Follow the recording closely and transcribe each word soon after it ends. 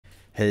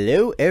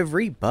Hello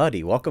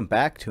everybody, welcome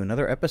back to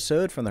another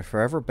episode from the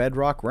Forever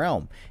Bedrock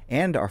realm,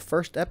 and our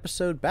first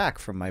episode back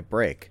from my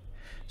break.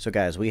 So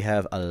guys, we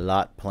have a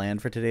lot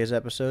planned for today's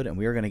episode, and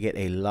we are going to get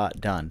a lot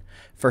done.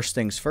 First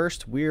things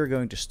first, we are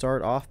going to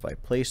start off by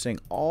placing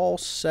all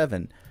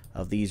 7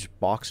 of these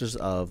boxes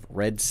of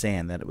red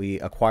sand that we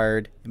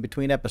acquired in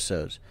between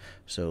episodes.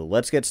 So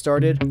let's get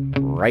started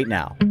right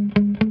now.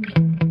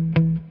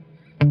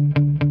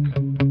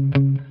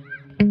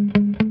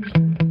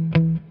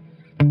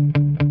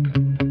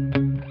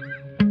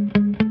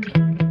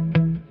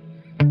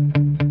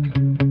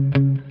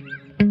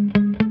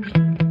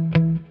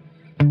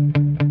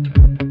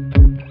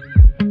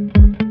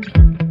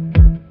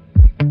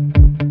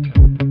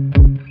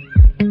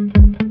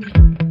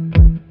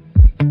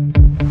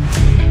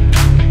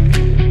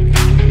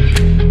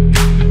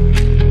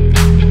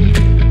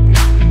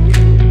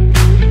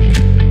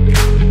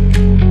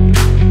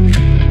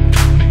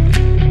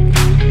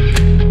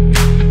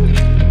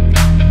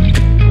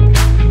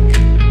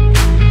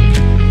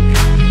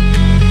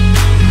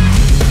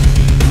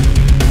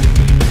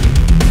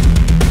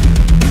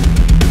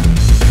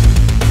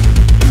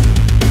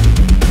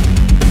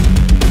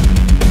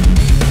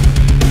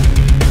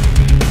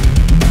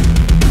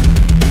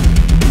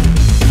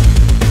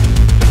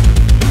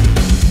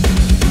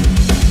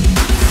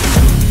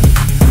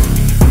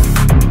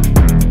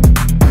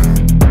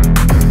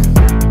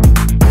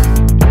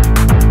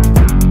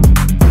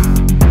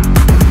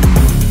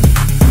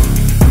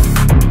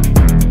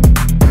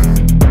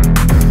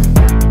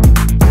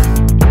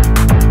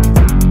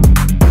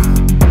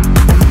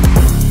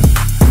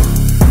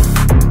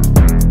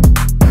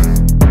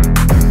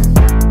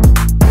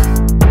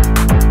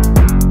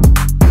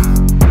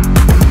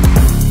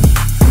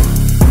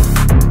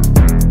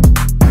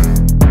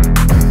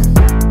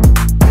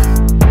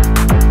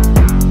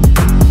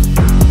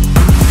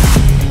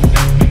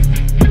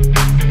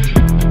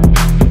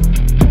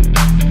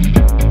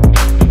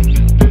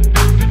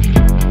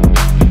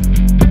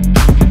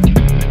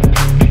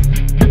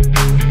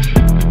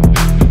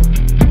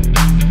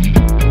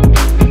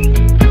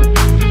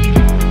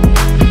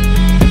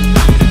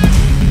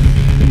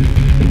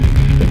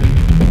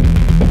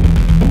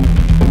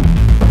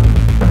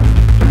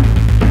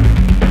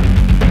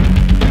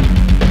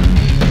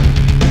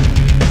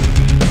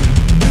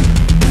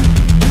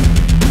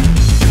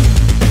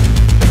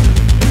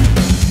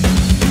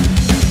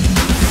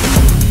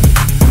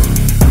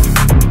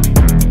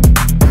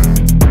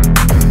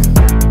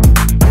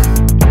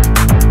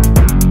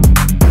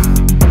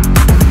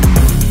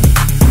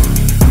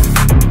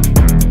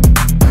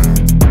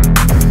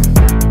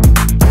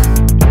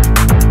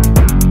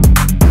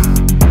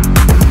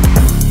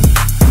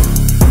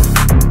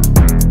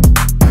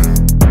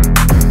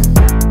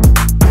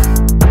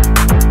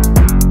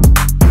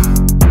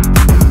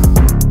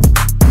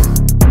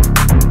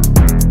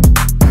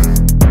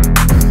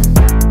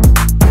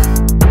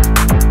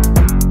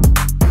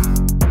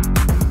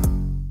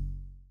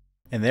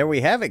 And there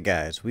we have it,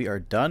 guys. We are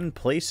done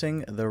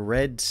placing the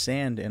red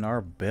sand in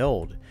our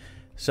build.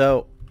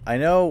 So I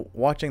know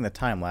watching the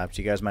time lapse,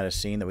 you guys might have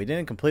seen that we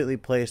didn't completely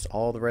place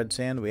all the red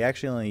sand. We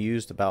actually only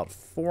used about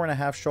 4.5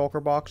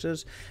 shulker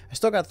boxes. I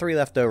still got 3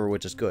 left over,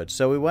 which is good.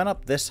 So we went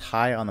up this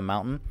high on the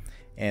mountain,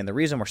 and the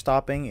reason we're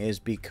stopping is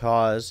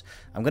because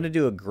I'm going to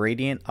do a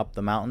gradient up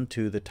the mountain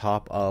to the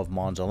top of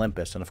Mons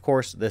Olympus. And of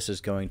course, this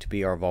is going to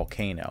be our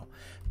volcano.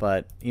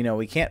 But, you know,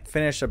 we can't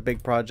finish a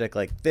big project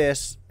like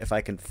this if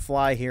I can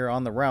fly here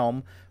on the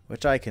realm,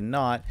 which I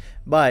cannot.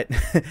 But,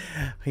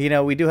 you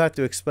know, we do have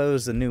to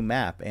expose the new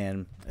map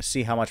and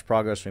see how much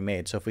progress we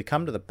made. So if we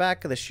come to the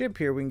back of the ship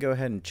here, we can go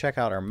ahead and check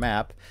out our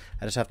map.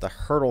 I just have to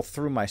hurtle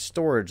through my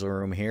storage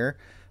room here.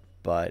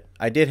 But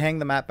I did hang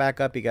the map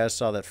back up. You guys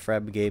saw that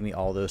Freb gave me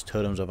all those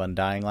totems of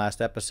undying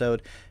last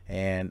episode,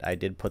 and I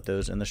did put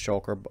those in the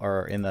shulker,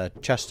 or in the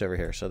chest over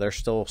here, so they're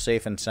still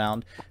safe and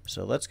sound.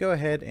 So let's go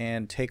ahead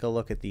and take a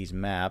look at these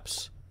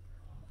maps.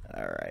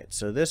 Alright,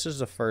 so this is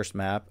the first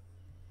map.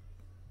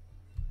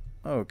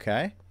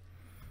 Okay.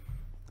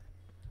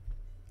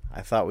 I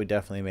thought we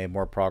definitely made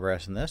more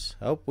progress in this.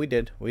 Oh, we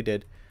did. We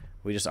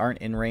just aren't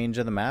in range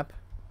of the map.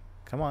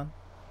 Come on.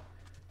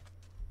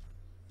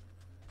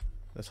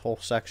 This whole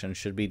section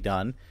should be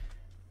done.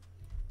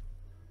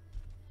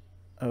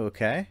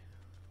 Okay.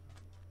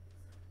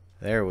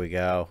 There we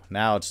go.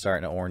 Now it's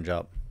starting to orange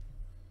up.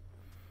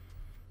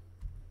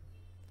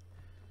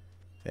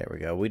 There we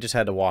go. We just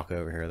had to walk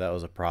over here. That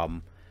was a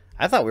problem.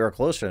 I thought we were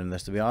closer than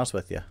this, to be honest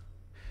with you.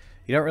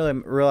 You don't really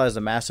realize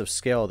the massive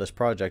scale of this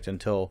project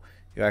until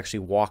you actually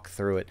walk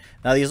through it.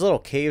 Now, these little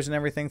caves and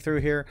everything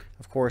through here,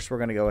 of course, we're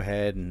going to go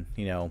ahead and,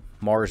 you know,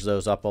 Mars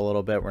those up a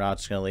little bit. We're not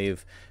just going to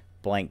leave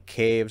blank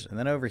caves. And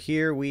then over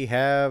here we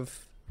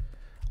have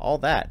all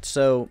that.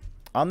 So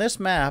on this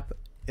map,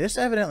 this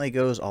evidently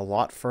goes a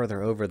lot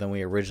further over than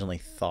we originally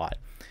thought.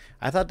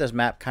 I thought this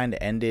map kind of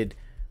ended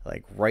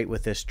like right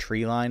with this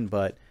tree line,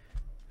 but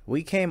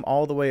we came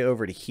all the way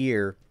over to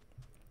here,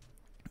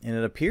 and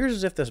it appears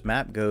as if this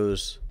map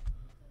goes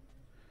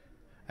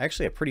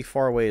actually a pretty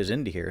far ways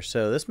into here.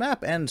 So this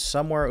map ends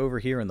somewhere over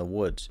here in the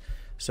woods.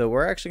 So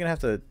we're actually going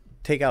to have to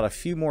take out a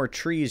few more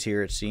trees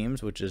here, it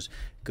seems, which is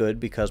good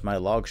because my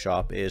log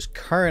shop is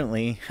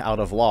currently out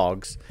of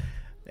logs.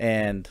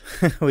 And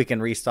we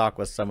can restock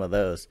with some of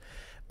those.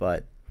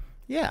 But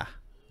yeah,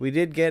 we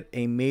did get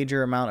a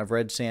major amount of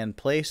red sand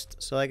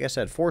placed. So like I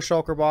said, 4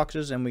 shulker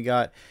boxes, and we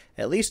got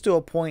at least to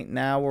a point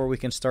now where we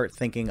can start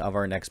thinking of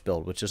our next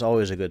build, which is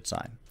always a good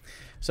sign.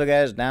 So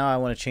guys, now I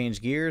want to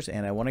change gears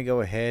and I want to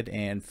go ahead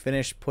and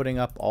finish putting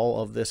up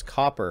all of this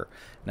copper.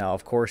 Now,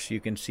 of course,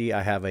 you can see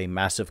I have a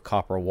massive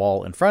copper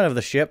wall in front of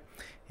the ship,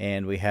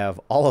 and we have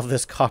all of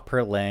this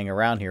copper laying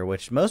around here,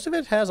 which most of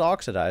it has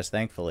oxidized,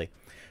 thankfully.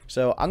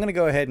 So I'm going to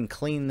go ahead and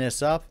clean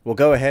this up. We'll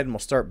go ahead and we'll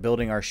start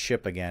building our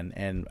ship again.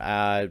 And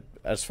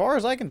as far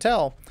as I can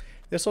tell,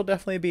 this will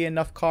definitely be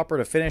enough copper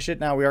to finish it.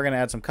 Now we are going to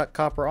add some cut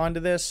copper onto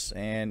this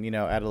and, you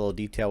know, add a little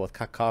detail with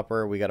cut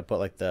copper. We got to put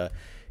like the,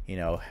 you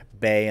know,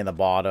 bay in the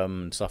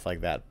bottom and stuff like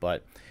that.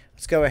 But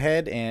let's go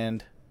ahead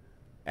and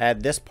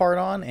add this part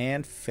on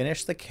and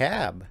finish the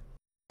cab.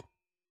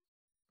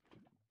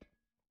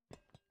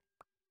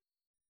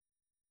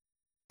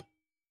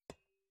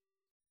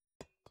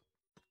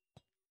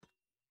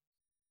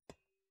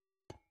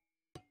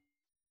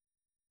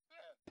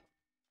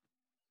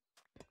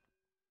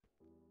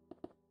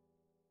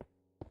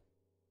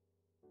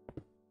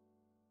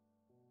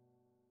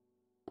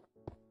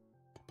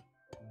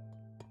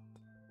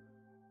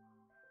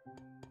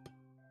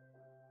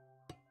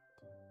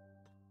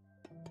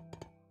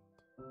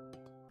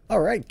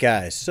 Alright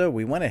guys, so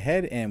we went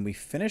ahead and we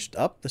finished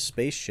up the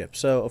spaceship.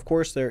 So of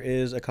course there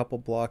is a couple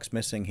blocks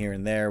missing here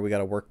and there. We got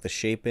to work the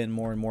shape in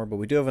more and more, but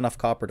we do have enough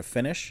copper to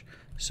finish.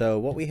 So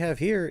what we have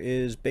here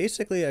is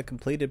basically a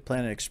completed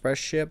Planet Express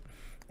ship.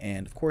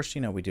 And of course,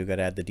 you know, we do got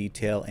to add the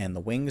detail and the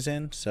wings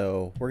in.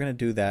 So we're going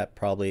to do that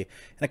probably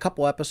in a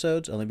couple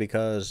episodes, only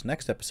because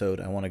next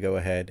episode I want to go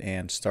ahead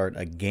and start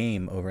a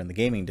game over in the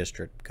gaming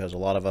district, because a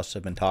lot of us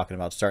have been talking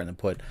about starting to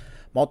put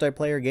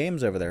multiplayer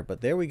games over there. But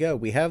there we go.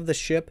 We have the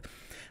ship.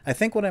 I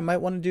think what I might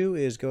want to do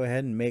is go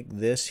ahead and make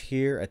this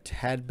here a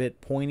tad bit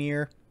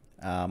pointier.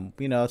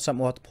 You know, it's something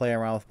we'll have to play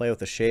around with, play with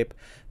the shape.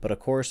 But of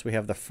course, we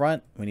have the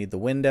front, we need the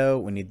window,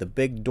 we need the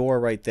big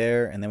door right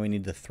there, and then we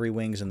need the 3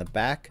 wings in the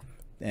back.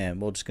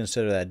 And we'll just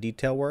consider that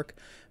detail work.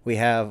 We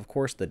have, of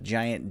course, the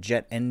giant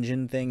jet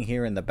engine thing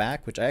here in the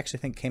back, which I actually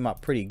think came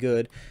out pretty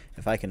good.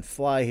 If I can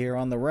fly here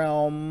on the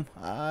realm,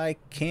 I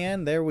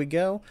can. There we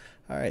go.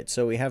 Alright,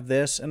 so we have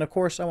this, and of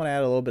course I want to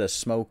add a little bit of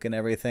smoke and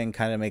everything,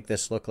 kind of make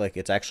this look like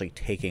it's actually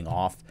taking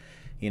off.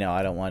 You know,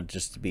 I don't want it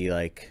just to be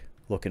like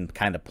looking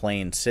kind of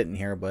plain sitting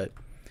here, but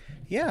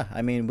yeah,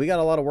 I mean, we got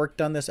a lot of work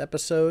done this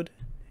episode,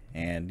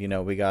 and you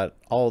know, we got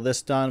all of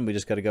this done. We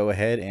just got to go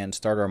ahead and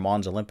start our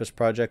Mons Olympus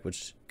project,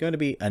 which is going to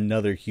be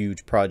another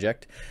huge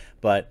project,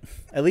 but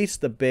at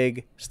least the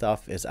big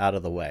stuff is out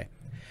of the way.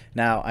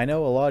 Now, I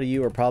know a lot of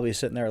you are probably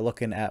sitting there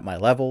looking at my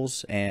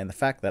levels and the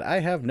fact that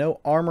I have no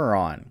armor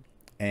on.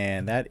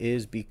 And that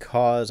is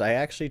because I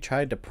actually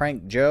tried to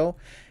prank Joe,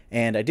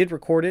 and I did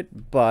record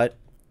it, but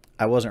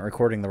I wasn't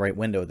recording the right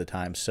window at the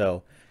time,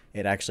 so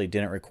it actually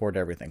didn't record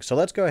everything. So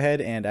let's go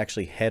ahead and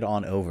actually head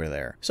on over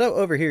there. So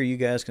over here you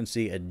guys can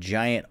see a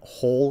giant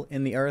hole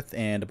in the earth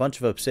and a bunch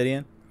of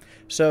obsidian.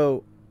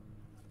 So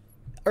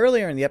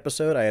earlier in the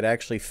episode I had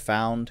actually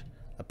found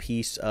a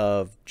piece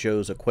of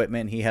Joe's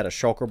equipment. He had a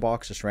shulker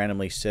box just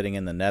randomly sitting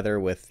in the nether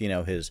with, you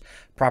know, his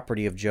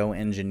Property of Joe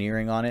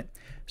engineering on it.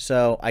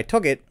 So I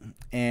took it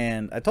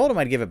and I told him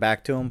I'd give it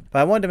back to him, but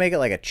I wanted to make it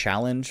like a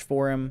challenge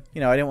for him.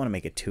 You know, I didn't want to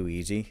make it too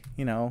easy.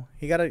 You know,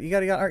 you gotta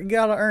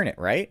earn it,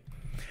 right?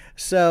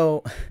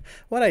 So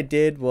what I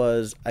did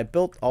was I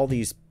built all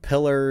these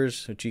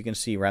pillars, which you can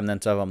see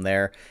remnants of them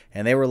there,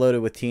 and they were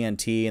loaded with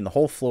TNT, and the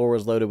whole floor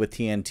was loaded with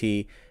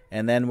TNT.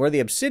 And then where the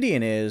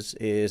obsidian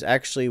is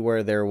actually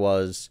where there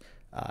was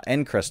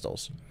end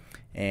crystals.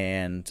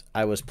 And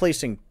I was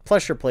placing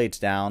pressure plates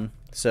down,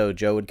 so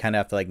Joe would kind of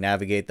have to like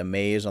navigate the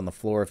maze on the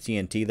floor of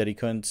TNT that he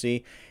couldn't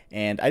see.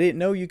 And I didn't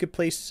know you could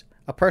place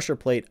a pressure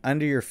plate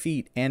under your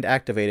feet and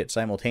activate it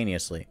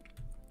simultaneously.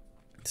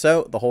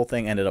 So the whole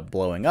thing ended up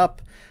blowing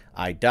up.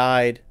 I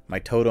died. My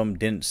totem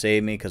didn't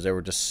save me because there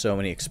were just so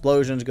many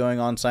explosions going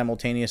on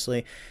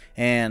simultaneously.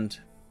 And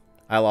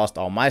I lost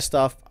all my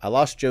stuff. I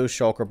lost Joe's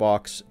shulker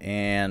box,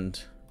 and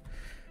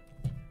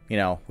you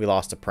know, we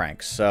lost a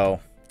prank. So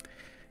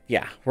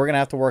yeah, we're gonna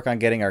have to work on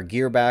getting our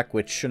gear back,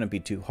 which shouldn't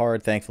be too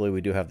hard. Thankfully, we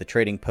do have the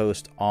trading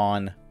post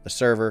on the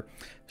server,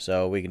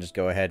 so we can just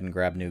go ahead and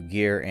grab new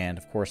gear. And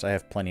of course, I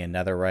have plenty of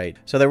netherite.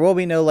 So there will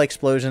be no like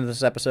explosions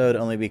this episode,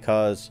 only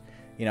because,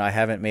 you know, I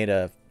haven't made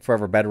a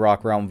Forever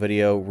Bedrock Realm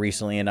video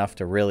recently enough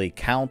to really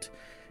count,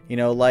 you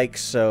know,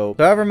 likes. So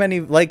however many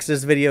likes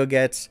this video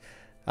gets,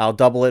 I'll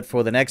double it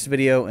for the next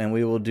video, and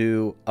we will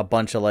do a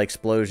bunch of like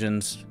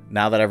explosions.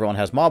 Now that everyone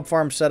has mob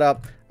farms set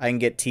up, I can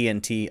get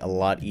TNT a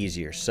lot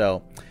easier.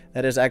 So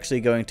that is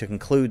actually going to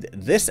conclude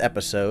this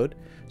episode.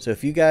 So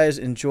if you guys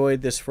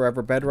enjoyed this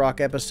Forever Bedrock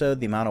episode,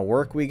 the amount of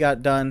work we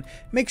got done,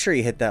 make sure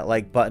you hit that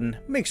like button,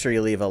 make sure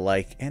you leave a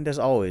like, and as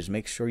always,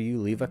 make sure you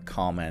leave a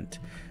comment.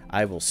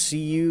 I will see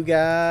you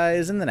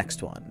guys in the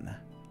next one.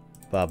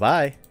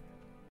 Bye-bye.